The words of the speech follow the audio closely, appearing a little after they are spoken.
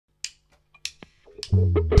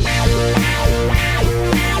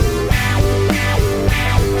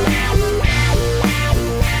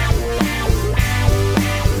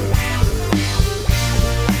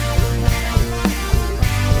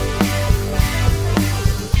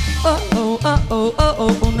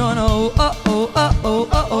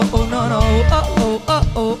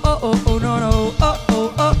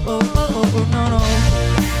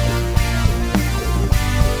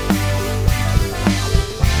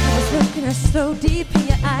So deep in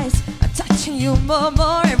your eyes, I'm touching you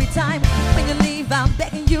more every time. When you leave, I'm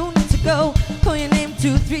begging you not to go. Call your name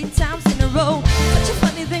 2-3 times in a row. Such a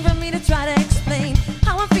funny thing for me to try to explain.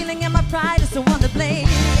 How I'm feeling and my pride is the one to blame.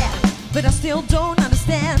 Yeah, but I still don't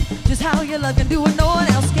understand just how your love can do what no one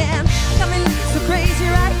else can. Got me looking so crazy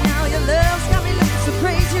right now. Your love's got me looking so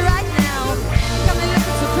crazy right now. Got me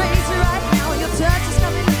looking so crazy right now. Your touch has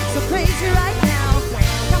got me looking so crazy right now.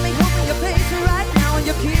 Got me hoping you'll place me right now. And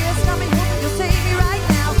your kiss got me hoping you'll save me right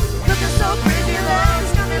now. Looking so crazy in love.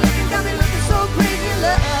 It's got me looking so crazy in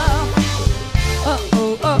love. Oh,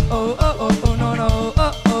 oh, oh, oh, oh, oh, no, no.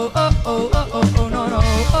 Oh, oh, oh, oh, oh, oh, oh, no, no.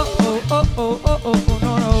 Oh, oh, oh, oh, oh, oh, oh,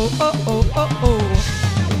 no, no. Oh, oh, oh, oh.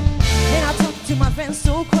 Then I talk to my friends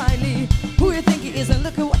so quietly. Who you think he is and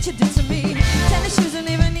look at what you did to me. Tennis shoes and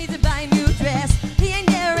even need to buy a new dress. He ain't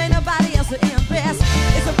there, ain't nobody else to impress.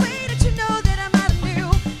 It's a way that you know that I'm not new.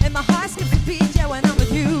 And my heart skips a beat, yeah, when I'm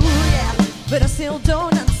with you, yeah. But I still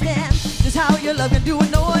don't understand just how your love can do what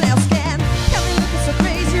no one else can. Got me looking so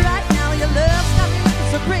crazy right now. Your love's got me looking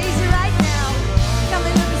so crazy right now. Got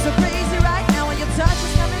me looking so crazy right now. And your touch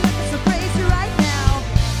has got me looking so crazy right now.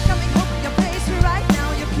 Got me hoping you'll place me right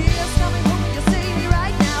now. Your kiss got me hoping you'll save me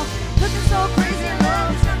right now. Looking so crazy in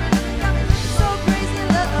love. It's got me looking so crazy in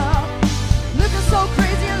love. Looking so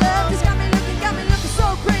crazy in love. It's got me looking so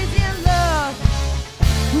crazy in love.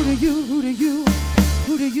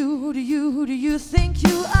 Who do you think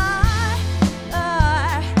you are?